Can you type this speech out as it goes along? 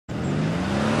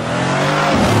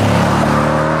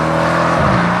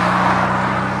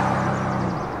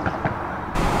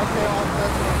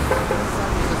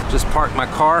parked my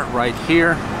car right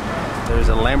here. There's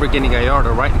a Lamborghini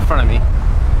Gallardo right in front of me.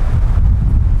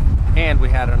 And we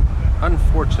had an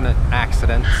unfortunate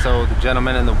accident. So the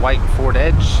gentleman in the white Ford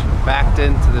Edge backed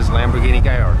into this Lamborghini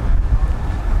Gallardo.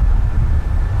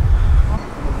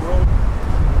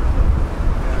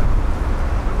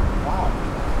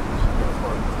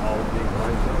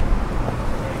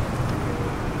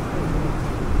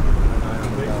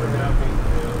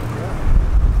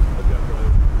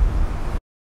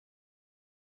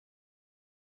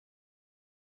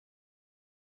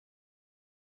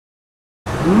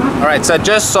 Alright, so I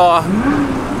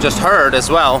just heard as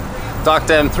well,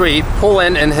 Dr. M3 pull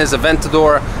in his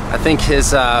Aventador. I think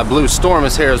his Blue Storm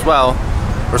is here as well.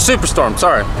 Or Superstorm,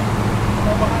 sorry.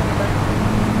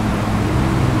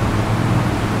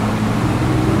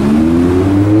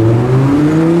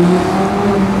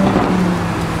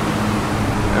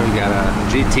 There we got a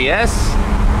GTS.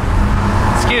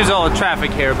 Excuse all the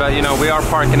traffic here, but you know, we are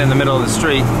parking in the middle of the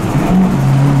street.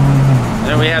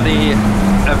 Then we have the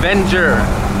Avenger.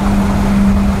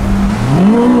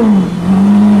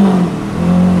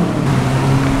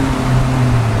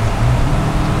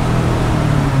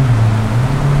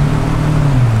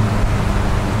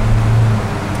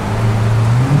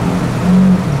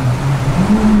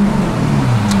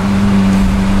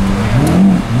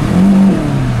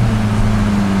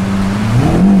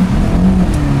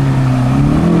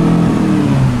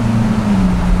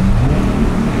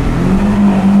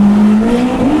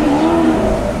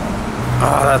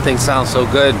 That thing sounds so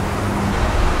good.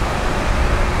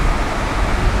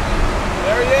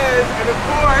 There he is, and of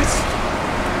course,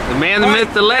 the man, the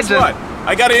myth, the legend. Guess what?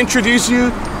 I got to introduce you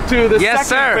to the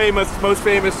second most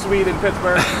famous Swede in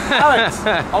Pittsburgh, Alex,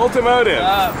 AutoVlog.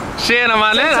 Tjena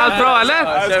mannen, allt bra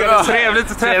eller?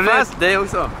 Trevligt att träffas. Dig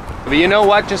också. But you know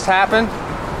what just happened?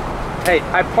 Hey,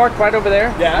 I parked right over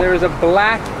there. Yeah. There was a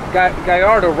black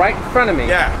Gallardo right in front of me.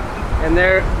 Yeah. And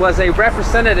there was a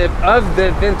representative of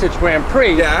the Vintage Grand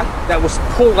Prix that was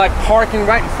pulled, like parking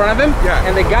right in front of him. Yeah.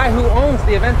 And the guy who owns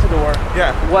the Aventador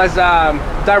was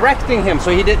directing him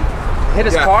so he didn't hit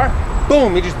his car.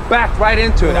 Boom, he just backed right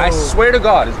into it. I swear to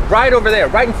God, it's right over there,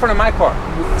 right in front of my car.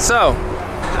 So,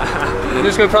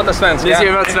 nu ska vi prata svenska. Nu ska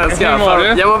vi prata svenska. Hur mår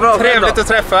du? Jag var bra. Trevligt att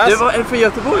träffas. Du var från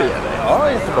Göteborg eller?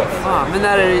 Ja, Göteborg. Fan, men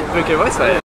när brukar du vara i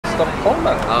Sverige? Stockholm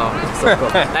eller? Ja,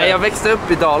 Stockholm. Nej, jag växte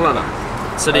upp i Dalarna.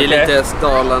 Så det är lite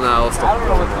Dalarna och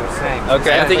Stockholm.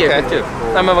 Okay, jag tycker det är kul.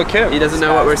 Nej men vad kul. He doesn't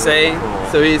know what we're saying,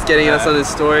 so he's getting us on his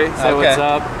story. So what's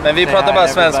up? Men vi pratar bara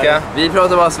svenska. Vi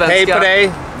pratar bara svenska. Hej på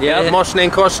dig. Yeah. Morsning,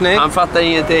 korsning. Han fattar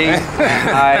ingenting.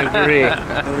 I agree.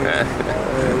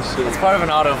 It's part of an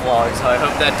AutoVlog, so I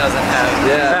hope that doesn't have...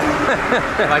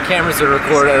 My camera's a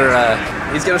recorder.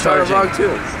 He's gonna start a vlog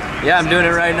too. Yeah, I'm doing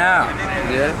it right now.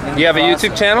 Yeah. You have a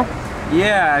YouTube channel?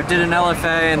 Yeah, I did an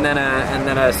LFA and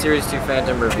then a Series 2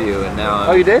 Phantom review, and now.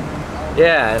 Oh, you did?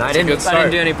 Yeah, and I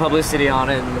didn't do any publicity on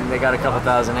it, and they got a couple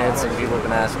thousand hits, and people have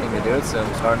been asking me to do it, so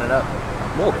I'm starting it up.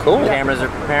 Oh, cool. The cameras are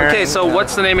preparing. Okay, so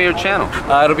what's the name of your channel?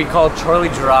 It'll be called Charlie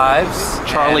Drives.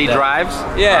 Charlie Drives?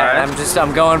 Yeah, right.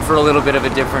 I'm going for a little bit of a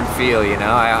different feel, you know.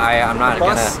 I'm not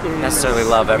gonna necessarily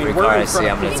love every car I see.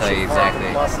 I'm gonna tell you exactly.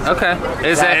 Okay.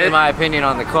 Is exactly my opinion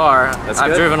on the car.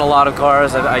 I've driven a lot of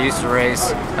cars. I used to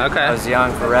race. Okay. I was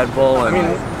young for Red Bull, and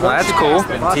well, that's cool.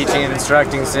 Been teaching and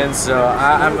instructing since, so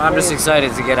I'm just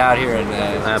excited to get out here and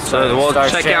absolutely. Well,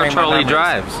 check out Charlie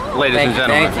Drives, ladies and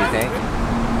gentlemen. Thank you.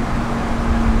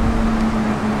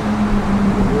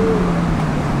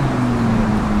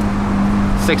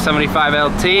 675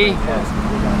 LT,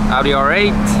 Audi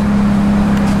R8.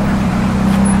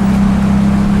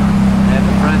 And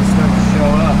the friends start to show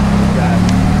up. We've got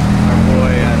our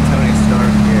boy Tony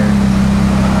Stark here.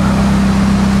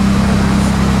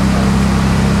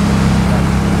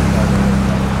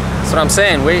 That's what I'm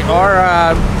saying. We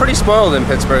are pretty spoiled in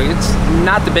Pittsburgh. It's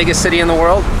not the biggest city in the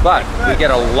world, but we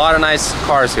get a lot of nice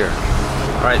cars here.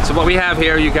 All right, so what we have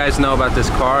here, you guys know about this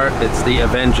car. It's the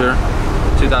Avenger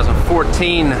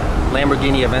 2014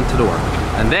 Lamborghini Aventador.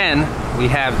 And then we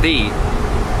have the...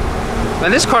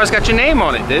 Man, this car's got your name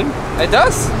on it, dude. It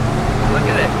does. Look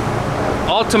at it.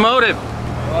 Automotive.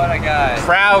 What a guy.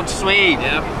 Proud Swede.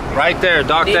 Yep. Right there,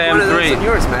 Dr. Need M3. one of those in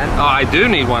yours, man. Oh, I do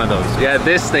need one of those. Yeah,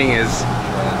 this thing is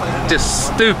just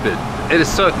stupid. It is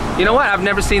so... You know what? I've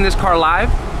never seen this car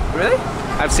live. Really?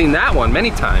 I've seen that one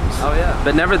many times. Oh, yeah.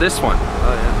 But never this one.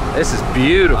 Oh, yeah. This is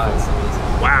beautiful.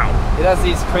 Wow. It has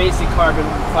these crazy carbon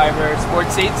fiber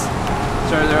sport seats,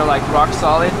 so they're like rock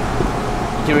solid.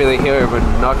 You can really hear it when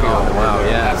knocking on them. Wow,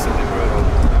 yeah. Absolutely brutal.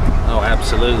 Oh,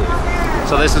 absolutely.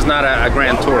 So this is not a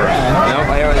Grand Tour. No?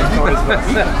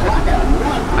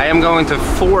 I am going to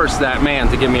force that man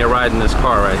to give me a ride in this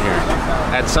car right here.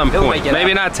 At some point.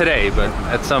 Maybe not today, but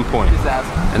at some point.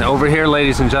 And over here,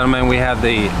 ladies and gentlemen, we have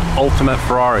the ultimate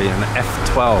Ferrari, an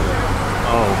F12.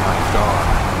 Oh my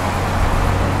God.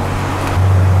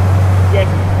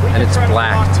 And it's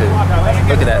black too.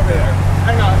 Look at that.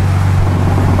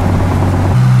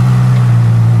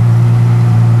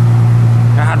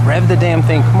 God, rev the damn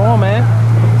thing. Come on, man.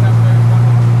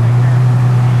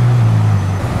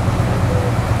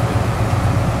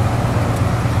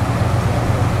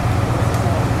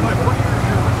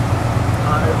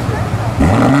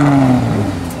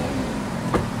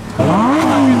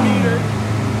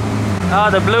 Oh,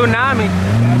 the blue Nami.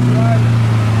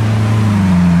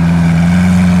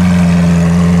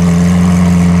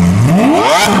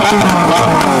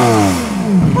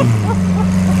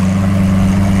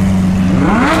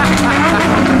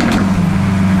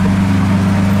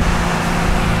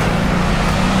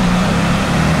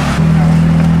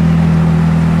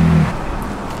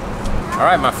 All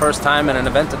right, my first time in an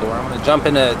Aventador. I'm gonna jump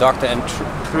into Dr.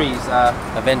 M3's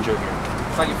Avenger here.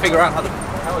 So I can figure out how the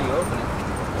hell you open it.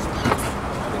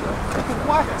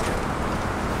 What?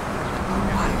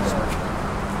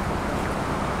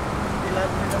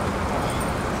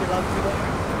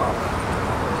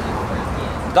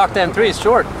 Dr. M3 is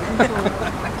short.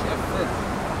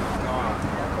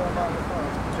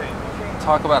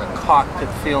 Talk about a cockpit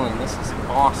feeling. This is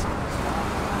awesome.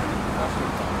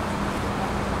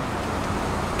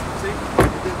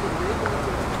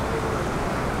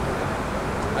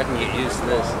 I can get used to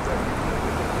this.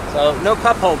 So no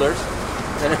cup holders.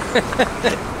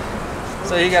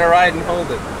 So you gotta ride and hold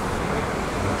it.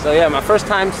 So yeah, my first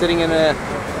time sitting in a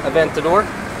Aventador,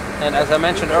 and as I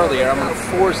mentioned earlier, I'm gonna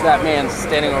force that man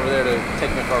standing over there to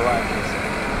take me for a ride.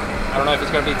 I don't know if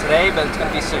it's gonna be today, but it's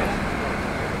gonna be soon.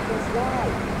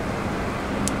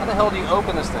 How the hell do you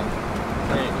open this thing?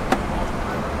 There you go.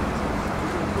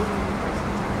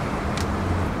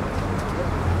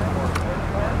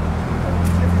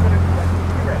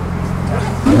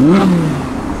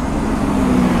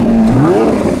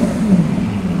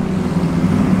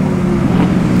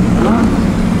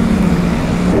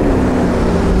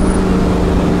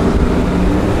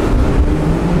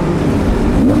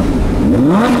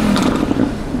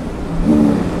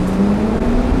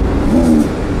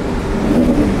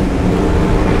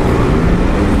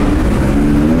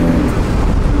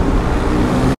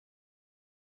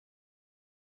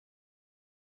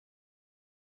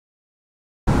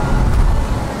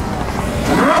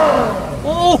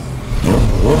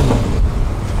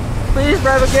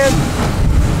 Again.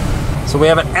 So we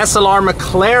have an SLR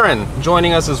McLaren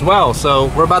joining us as well. So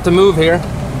we're about to move here.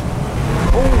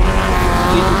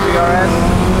 GT3 RS.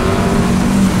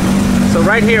 So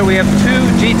right here we have two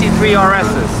GT3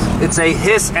 RSs. It's a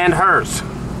his and hers.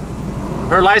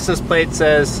 Her license plate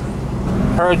says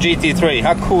her GT3.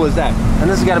 How cool is that? And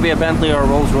this has got to be a Bentley or a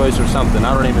Rolls Royce or something.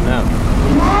 I don't even know.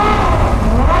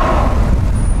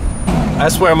 I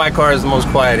swear my car is the most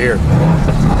quiet here.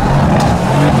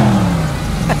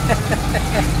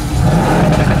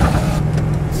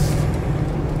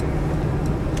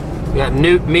 We got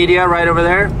Newt Media right over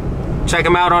there. Check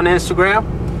him out on Instagram.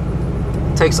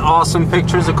 Takes awesome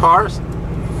pictures of cars.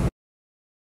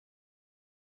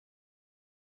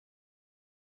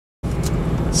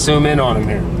 Zoom in on him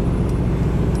here.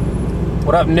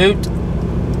 What up, Newt?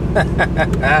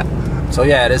 So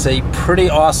yeah, it is a pretty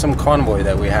awesome convoy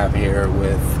that we have here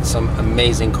with some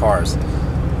amazing cars.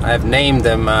 I have named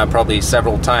them probably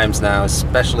several times now,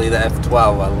 especially the F12.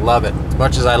 I love it. As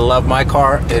much as I love my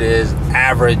car, it is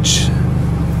average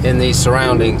in these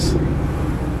surroundings.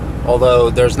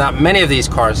 Although there's not many of these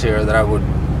cars here that I would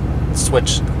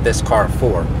switch this car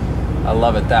for. I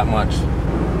love it that much.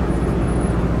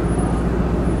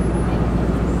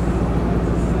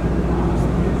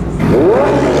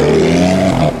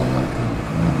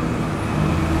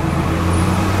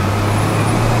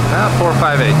 Ah,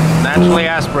 458, naturally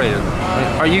aspirated.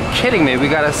 Are you kidding me? We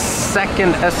got a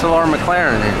second SLR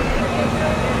McLaren here.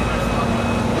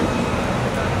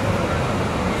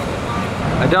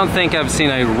 I don't think I've seen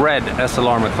a red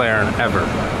SLR McLaren ever,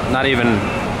 not even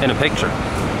in a picture.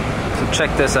 So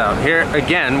check this out. Here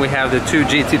again, we have the two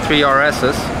GT3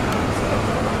 RSs.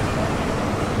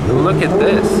 Look at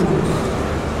this.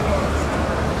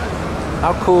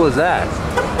 How cool is that?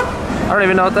 I don't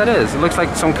even know what that is. It looks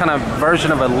like some kind of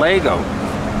version of a Lego.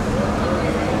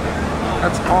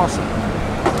 That's awesome.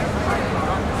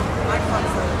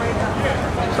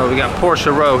 So we got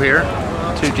Porsche row here.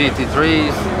 Two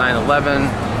GT3s, 911.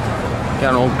 Got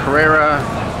an old Carrera.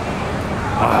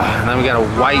 And then we got a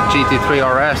white GT3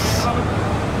 RS,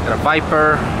 got a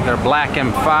Viper, got a black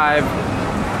M5,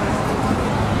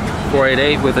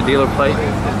 488 with a dealer plate.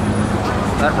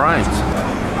 That rhymes.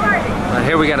 Right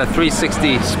here we got a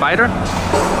 360 Spider.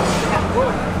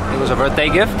 It was a birthday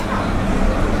gift.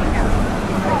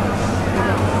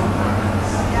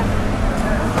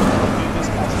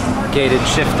 Gated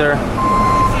shifter.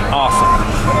 Awesome.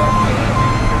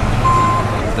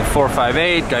 The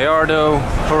 458 Gallardo,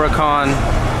 Huracan,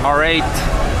 R8,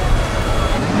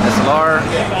 SLR,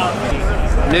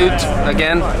 Newt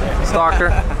again,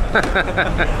 stalker.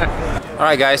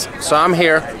 Alright guys, so I'm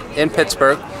here in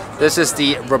Pittsburgh. This is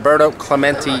the Roberto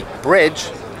Clemente Bridge,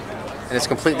 and it's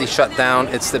completely shut down.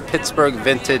 It's the Pittsburgh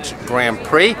Vintage Grand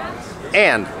Prix,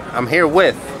 and I'm here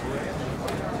with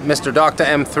Mr. Dr.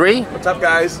 M3. What's up,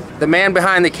 guys? The man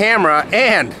behind the camera,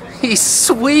 and he's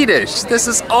Swedish. This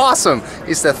is awesome.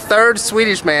 He's the third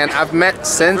Swedish man I've met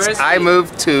since I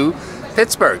moved to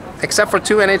Pittsburgh, except for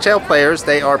 2 NHL players.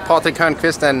 They are Patrik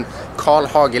Hörnqvist and Carl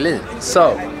Hagelin.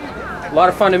 So, a lot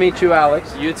of fun to meet you,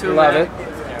 Alex. You too, love man. it.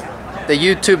 The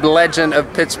YouTube legend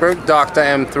of Pittsburgh, Dr.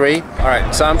 M3. All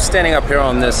right, so I'm standing up here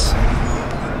on this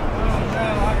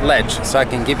ledge so I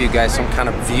can give you guys some kind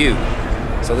of view.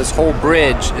 So this whole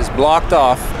bridge is blocked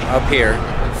off up here,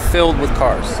 filled with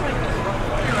cars.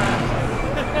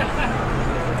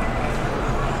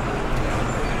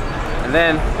 And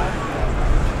then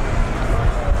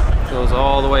it goes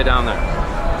all the way down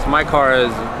there. So my car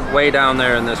is way down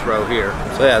there in this row here.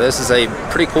 So yeah, this is a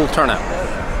pretty cool turnout.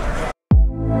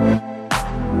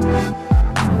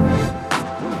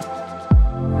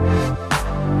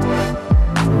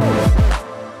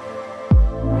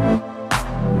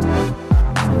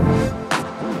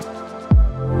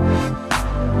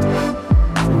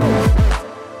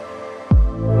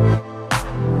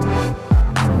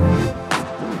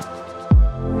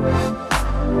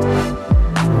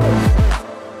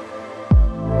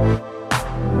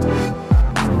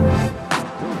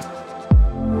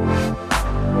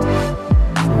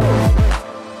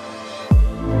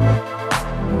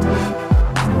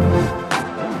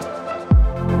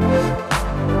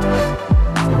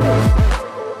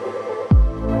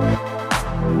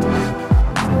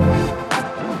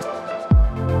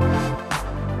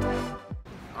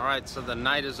 Alright, so the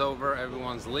night is over,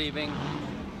 everyone's leaving.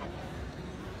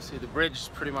 See, the bridge is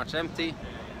pretty much empty.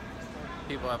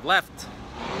 People have left.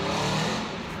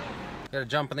 Gotta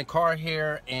jump in the car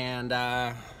here and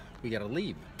we gotta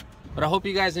leave. But I hope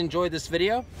you guys enjoyed this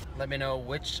video. Let me know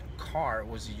which car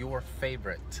was your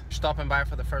favorite. If you're stopping by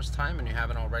for the first time and you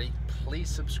haven't already, please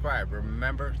subscribe.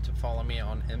 Remember to follow me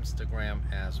on Instagram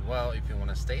as well if you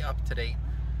want to stay up to date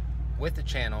with the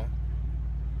channel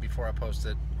before I post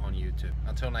it on YouTube.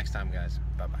 Until next time, guys.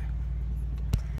 Bye-bye.